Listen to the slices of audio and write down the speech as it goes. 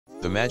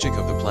The magic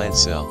of the plant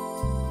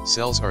cell.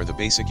 Cells are the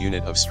basic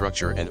unit of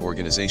structure and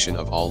organization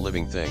of all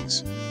living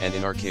things, and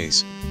in our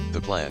case, the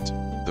plant.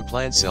 The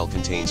plant cell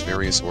contains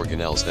various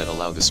organelles that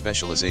allow the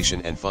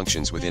specialization and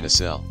functions within a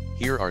cell.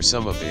 Here are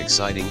some of the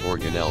exciting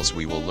organelles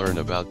we will learn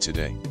about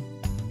today.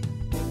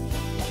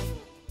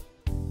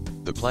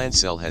 The plant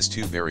cell has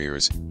two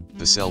barriers,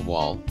 the cell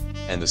wall,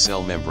 and the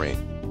cell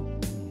membrane.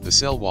 The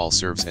cell wall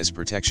serves as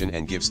protection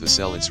and gives the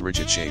cell its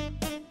rigid shape.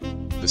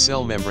 The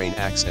cell membrane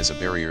acts as a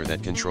barrier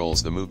that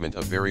controls the movement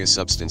of various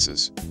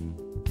substances.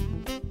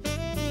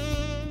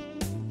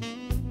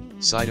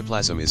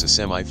 Cytoplasm is a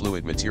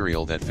semi-fluid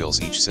material that fills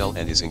each cell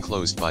and is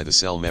enclosed by the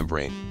cell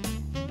membrane.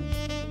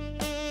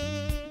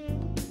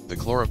 The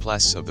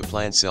chloroplasts of the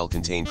plant cell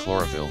contain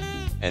chlorophyll,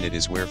 and it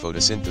is where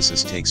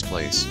photosynthesis takes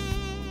place.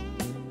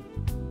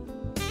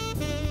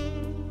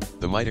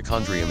 The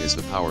mitochondrium is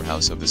the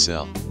powerhouse of the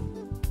cell.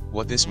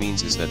 What this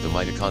means is that the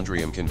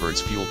mitochondrium converts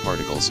fuel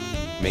particles,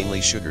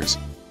 mainly sugars,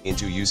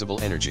 into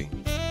usable energy.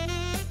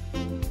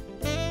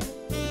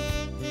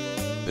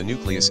 The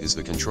nucleus is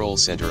the control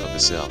center of the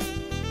cell.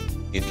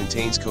 It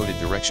contains coded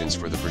directions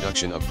for the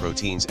production of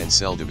proteins and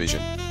cell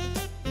division.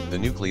 The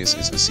nucleus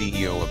is the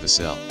CEO of the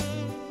cell.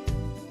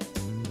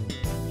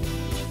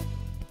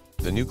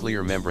 The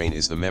nuclear membrane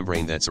is the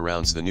membrane that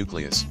surrounds the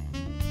nucleus.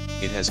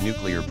 It has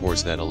nuclear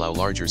pores that allow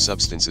larger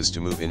substances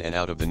to move in and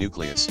out of the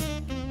nucleus.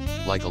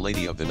 Like a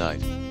lady of the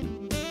night.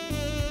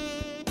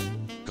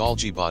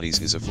 Golgi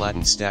Bodies is a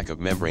flattened stack of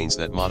membranes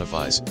that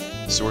modifies,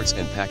 sorts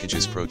and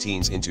packages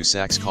proteins into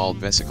sacs called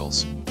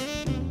vesicles.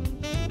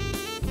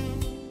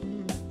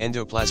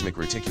 Endoplasmic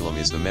reticulum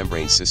is the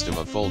membrane system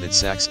of folded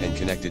sacs and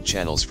connected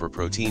channels for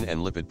protein and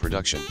lipid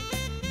production.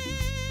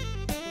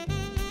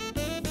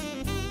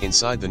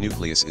 Inside the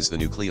nucleus is the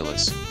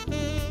nucleolus.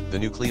 The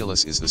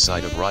nucleolus is the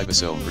site of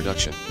ribosome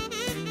production.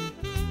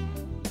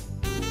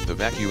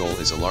 The vacuole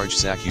is a large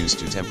sac used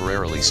to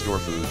temporarily store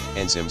food,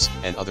 enzymes,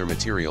 and other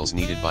materials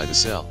needed by the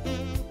cell.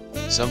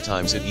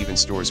 Sometimes it even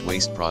stores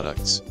waste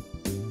products.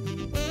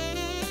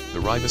 The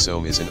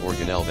ribosome is an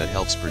organelle that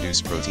helps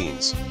produce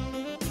proteins.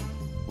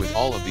 With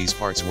all of these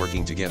parts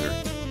working together,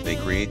 they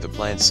create the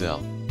plant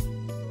cell.